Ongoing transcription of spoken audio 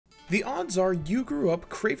The odds are you grew up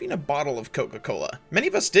craving a bottle of Coca-Cola. Many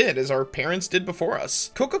of us did, as our parents did before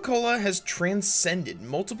us. Coca-Cola has transcended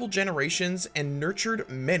multiple generations and nurtured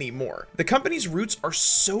many more. The company's roots are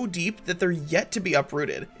so deep that they're yet to be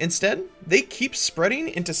uprooted. Instead, they keep spreading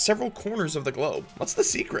into several corners of the globe. What's the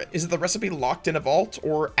secret? Is it the recipe locked in a vault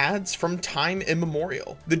or ads from time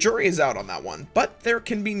immemorial? The jury is out on that one, but there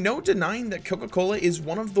can be no denying that Coca-Cola is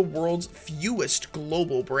one of the world's fewest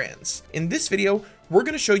global brands. In this video, we're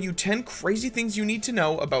going to show you 10 crazy things you need to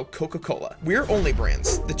know about Coca-Cola. We're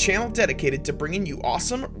OnlyBrands, the channel dedicated to bringing you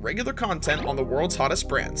awesome, regular content on the world's hottest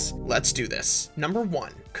brands. Let's do this. Number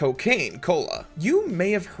 1. Cocaine Cola. You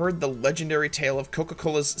may have heard the legendary tale of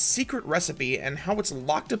Coca-Cola's secret recipe and how it's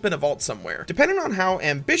locked up in a vault somewhere. Depending on how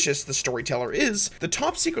ambitious the storyteller is, the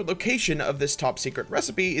top secret location of this top secret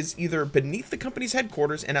recipe is either beneath the company's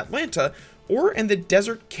headquarters in Atlanta or in the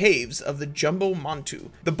desert caves of the Jumbo Mantu.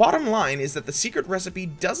 The bottom line is that the secret recipe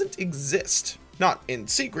doesn't exist. Not in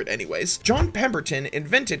secret anyways. John Pemberton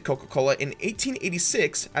invented Coca-Cola in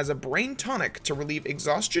 1886 as a brain tonic to relieve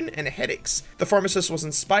exhaustion and headaches. The pharmacist was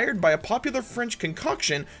inspired by a popular French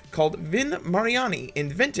concoction called Vin Mariani,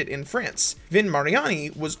 invented in France. Vin Mariani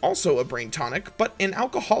was also a brain tonic, but an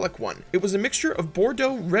alcoholic one. It was a mixture of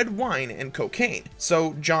Bordeaux red wine and cocaine.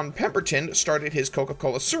 So John Pemberton started his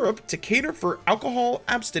Coca-Cola syrup to cater for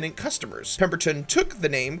alcohol-abstinent customers. Pemberton took the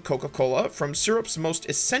name Coca-Cola from syrup's most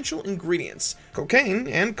essential ingredients, cocaine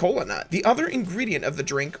and cola nut. The other ingredient of the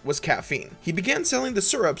drink was caffeine. He began selling the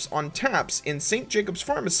syrups on taps in St. Jacob's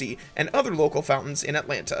Pharmacy and other local fountains in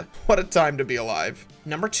Atlanta. What a time to be alive.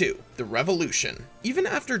 Number 2. The Revolution. Even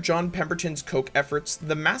after John Pemberton's Coke efforts,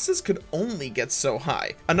 the masses could only get so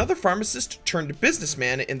high. Another pharmacist turned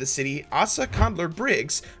businessman in the city, Asa Candler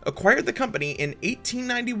Briggs, acquired the company in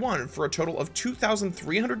 1891 for a total of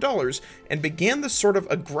 $2,300 and began the sort of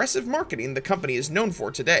aggressive marketing the company is known for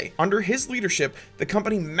today. Under his leadership, the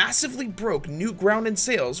company massively broke new ground in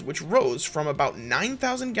sales, which rose from about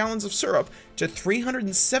 9,000 gallons of syrup to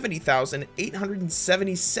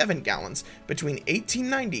 370,877 gallons between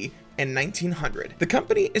 1890 and 1900. The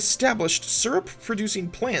company established syrup-producing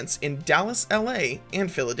plants in Dallas, LA, and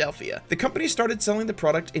Philadelphia. The company started selling the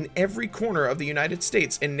product in every corner of the United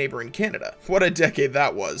States and neighboring Canada. What a decade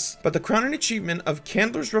that was. But the crowning achievement of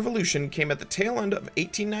Candler's revolution came at the tail end of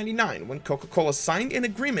 1899 when Coca-Cola signed an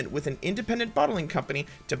agreement with an independent bottling company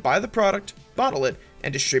to buy the product, bottle it,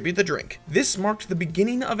 and distribute the drink. This marked the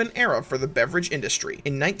beginning of an era for the beverage industry.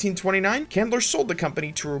 In 1929, Candler sold the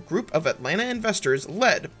company to a group of Atlanta investors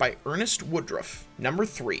led by Ernest Woodruff. Number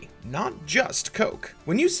 3. Not just Coke.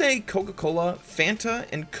 When you say Coca-Cola, Fanta,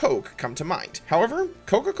 and Coke come to mind. However,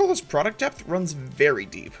 Coca-Cola's product depth runs very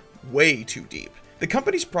deep. Way too deep. The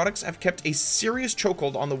company's products have kept a serious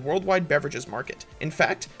chokehold on the worldwide beverages market. In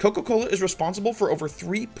fact, Coca-Cola is responsible for over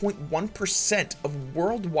 3.1% of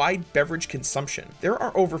worldwide beverage consumption. There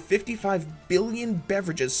are over 55 billion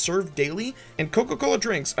beverages served daily, and Coca-Cola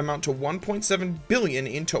drinks amount to 1.7 billion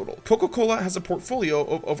in total. Coca-Cola has a portfolio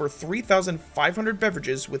of over 3,500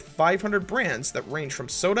 beverages with 500 brands that range from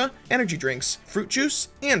soda, energy drinks, fruit juice,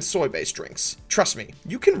 and soy-based drinks. Trust me,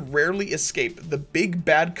 you can rarely escape the big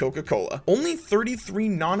bad Coca-Cola. Only 33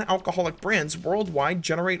 non-alcoholic brands worldwide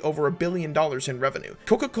generate over $1 billion in revenue.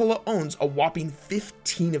 Coca-Cola owns a whopping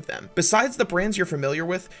 15 of them. Besides the brands you're familiar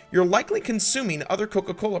with, you're likely consuming other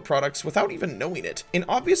Coca-Cola products without even knowing it. An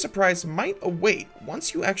obvious surprise might await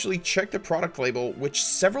once you actually check the product label, which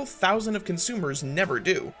several thousand of consumers never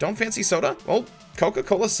do. Don't fancy soda? Well,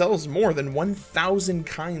 Coca-Cola sells more than 1,000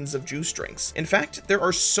 kinds of juice drinks. In fact, there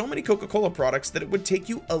are so many Coca-Cola products that it would take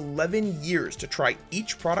you 11 years to try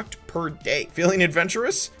each product per day. Feeling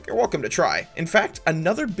adventurous? You're welcome to try. In fact,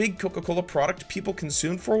 another big Coca-Cola product people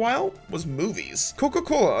consumed for a while was movies.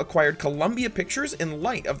 Coca-Cola acquired Columbia Pictures in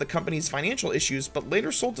light of the company's financial issues, but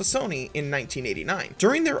later sold to Sony in 1989.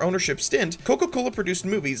 During their ownership stint, Coca-Cola produced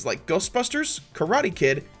movies like Ghostbusters, Karate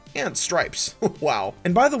Kid, and Stripes. Wow.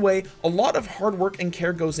 And by the way, a lot of hard work and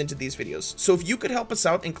care goes into these videos, so if you could help us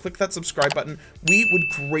out and click that subscribe button, we would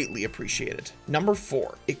greatly appreciate it. Number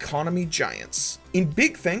 4. Economy giants. In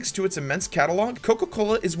big thanks to its immense catalog,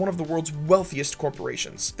 Coca-Cola is one of the world's wealthiest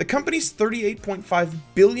corporations. The company's $38.5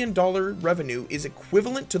 billion revenue is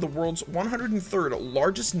equivalent to the world's 103rd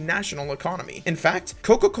largest national economy. In fact,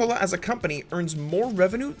 Coca-Cola as a company earns more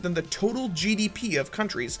revenue than the total GDP of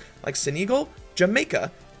countries like Senegal,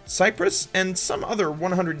 Jamaica, Cyprus, and some other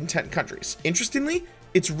 110 countries. Interestingly,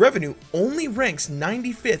 its revenue only ranks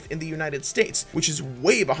 95th in the United States, which is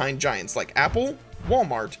way behind giants like Apple,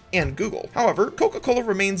 Walmart, and Google. However, Coca-Cola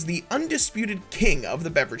remains the undisputed king of the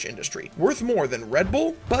beverage industry, worth more than Red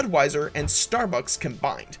Bull, Budweiser, and Starbucks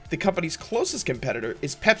combined. The company's closest competitor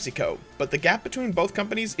is PepsiCo, but the gap between both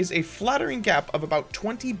companies is a flattering gap of about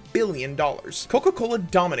 $20 billion. Coca-Cola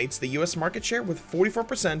dominates the US market share with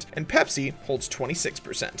 44%, and Pepsi holds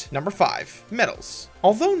 26%. Number 5. Metals.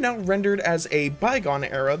 Although now rendered as a bygone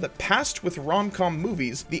era that passed with rom-com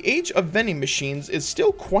movies, the age of vending machines is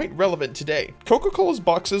still quite relevant today. Coca-Cola's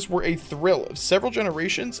boxes were a thrill of several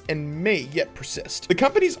generations and may yet persist. The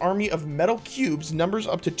company's army of metal cubes numbers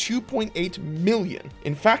up to 2.8 million.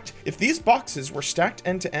 In fact, if these boxes were stacked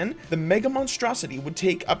end to end, the mega monstrosity would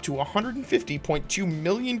take up to 150.2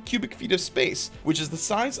 million cubic feet of space, which is the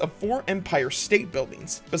size of 4 Empire State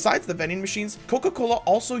Buildings. Besides the vending machines, Coca-Cola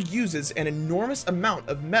also uses an enormous amount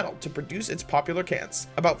of metal to produce its popular cans.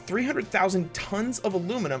 About 300,000 tons of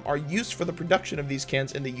aluminum are used for the production of these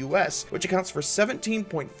cans in the US, which accounts for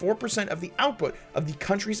 17.4% of the output of the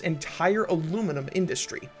country's entire aluminum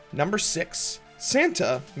industry. Number 6.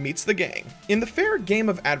 Santa meets the gang. In the fair game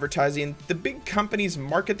of advertising, the big companies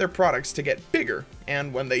market their products to get bigger,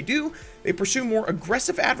 and when they do, they pursue more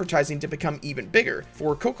aggressive advertising to become even bigger.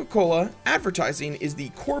 For Coca-Cola, advertising is the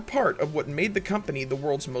core part of what made the company the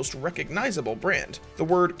world's most recognizable brand. The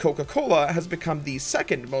word Coca-Cola has become the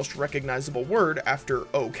second most recognizable word after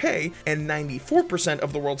OK, and 94%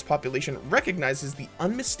 of the world's population recognizes the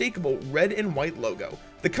unmistakable red and white logo.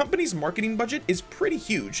 The company's marketing budget is pretty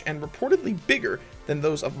huge and reportedly bigger than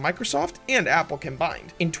those of Microsoft and Apple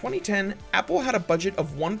combined. In 2010, Apple had a budget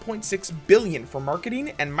of $1.6 billion for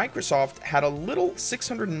marketing, and Microsoft had a little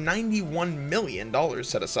 $691 million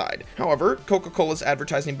set aside. However, Coca-Cola's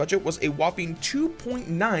advertising budget was a whopping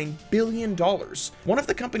 $2.9 billion. One of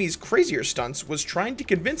the company's crazier stunts was trying to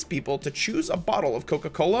convince people to choose a bottle of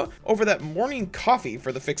Coca-Cola over that morning coffee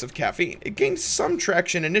for the fix of caffeine. It gained some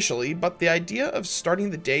traction initially, but the idea of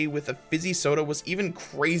starting the day with a fizzy soda was even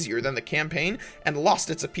crazier than the campaign and lost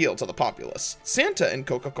its appeal to the populace. Santa and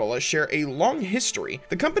Coca-Cola share a long history.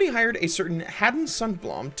 The company hired a certain Haddon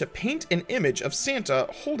Sundblom to paint an image of Santa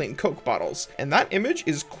holding Coke bottles, and that image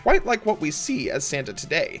is quite like what we see as Santa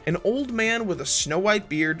today. An old man with a snow-white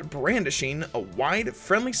beard brandishing a wide,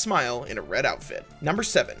 friendly smile in a red outfit. Number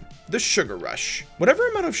 7. The Sugar Rush. Whatever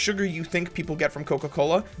amount of sugar you think people get from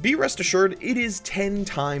Coca-Cola, be rest assured it is 10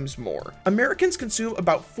 times more. Americans consume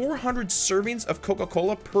about 400 servings of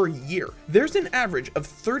Coca-Cola per year. There's an average of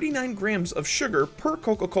 39 grams of sugar per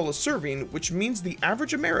Coca-Cola serving, which means the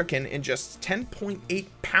average American ingests 10.8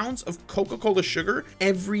 pounds of Coca-Cola sugar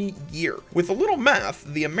every year. With a little math,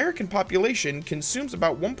 the American population consumes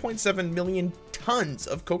about 1.7 million tons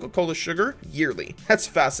of Coca-Cola sugar yearly. That's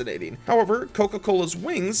fascinating. However, Coca-Cola's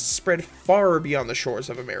wings spread far beyond the shores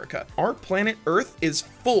of America. Our planet Earth is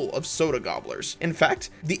full of soda gobblers. In fact,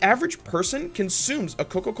 the average person consumes a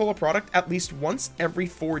Coca-Cola product at least once every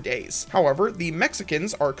 4 days. However, the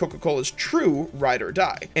Mexicans are Coca-Cola's true ride or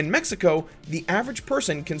die. In Mexico, the average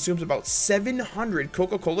person consumes about 700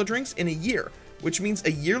 Coca-Cola drinks in a year, which means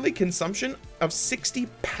a yearly consumption of 60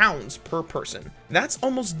 pounds per person. That's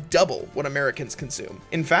almost double what Americans consume.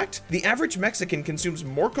 In fact, the average Mexican consumes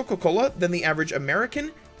more Coca-Cola than the average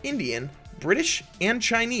American, Indian, British, and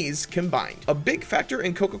Chinese combined. A big factor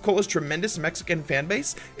in Coca-Cola's tremendous Mexican fan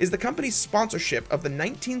base is the company's sponsorship of the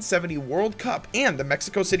 1970 World Cup and the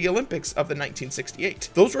Mexico City Olympics of the 1968.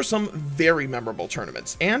 Those were some very memorable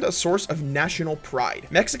tournaments and a source of national pride.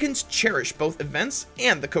 Mexicans cherish both events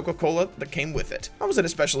and the Coca-Cola that came with it. That was an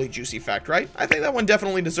especially juicy fact, right? I think that one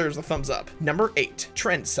definitely deserves a thumbs up. Number 8.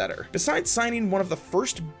 Trendsetter. Besides signing one of the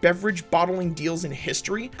first beverage bottling deals in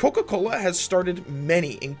history, Coca-Cola has started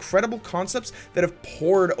many incredible concepts that have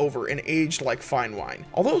poured over and aged like fine wine.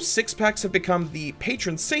 Although six-packs have become the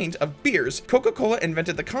patron saint of beers, Coca-Cola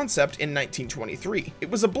invented the concept in 1923. It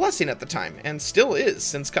was a blessing at the time, and still is,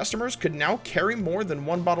 since customers could now carry more than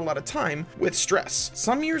one bottle at a time with stress.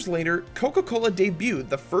 Some years later, Coca-Cola debuted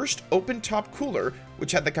the first open-top cooler,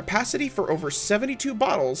 which had the capacity for over 72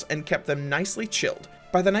 bottles and kept them nicely chilled.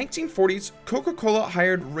 By the 1940s, Coca-Cola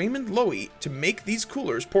hired Raymond Loewy to make these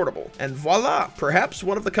coolers portable. And voila! Perhaps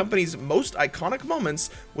one of the company's most iconic moments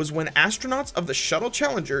was when astronauts of the Shuttle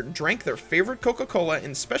Challenger drank their favorite Coca-Cola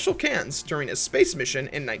in special cans during a space mission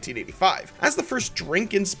in 1985. As the first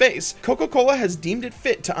drink in space, Coca-Cola has deemed it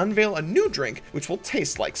fit to unveil a new drink which will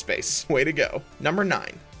taste like space. Way to go. Number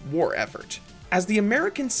 9. War effort. As the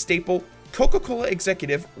American staple, Coca-Cola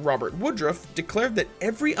executive Robert Woodruff declared that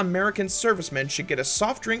every American serviceman should get a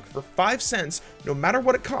soft drink for 5 cents no matter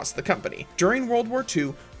what it cost the company. During World War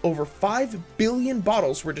II, over 5 billion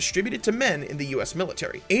bottles were distributed to men in the US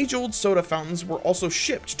military. Age-old soda fountains were also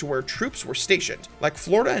shipped to where troops were stationed, like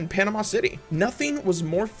Florida and Panama City. Nothing was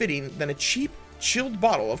more fitting than a cheap, chilled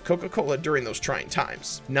bottle of Coca-Cola during those trying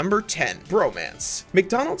times. Number 10. Bromance.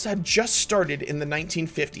 McDonald's had just started in the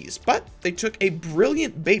 1950s, but they took a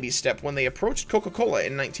brilliant baby step when they approached Coca-Cola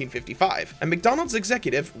in 1955. A McDonald's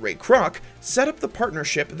executive, Ray Kroc, set up the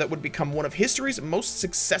partnership that would become one of history's most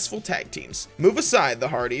successful tag teams. Move aside, the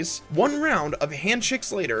Hardys. One round of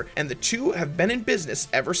handshakes later, and the two have been in business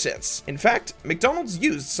ever since. In fact, McDonald's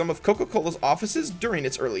used some of Coca-Cola's offices during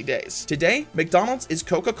its early days. Today, McDonald's is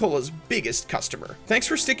Coca-Cola's biggest customer. Thanks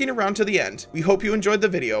for sticking around to the end. We hope you enjoyed the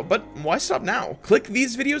video, but why stop now? Click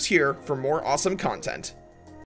these videos here for more awesome content.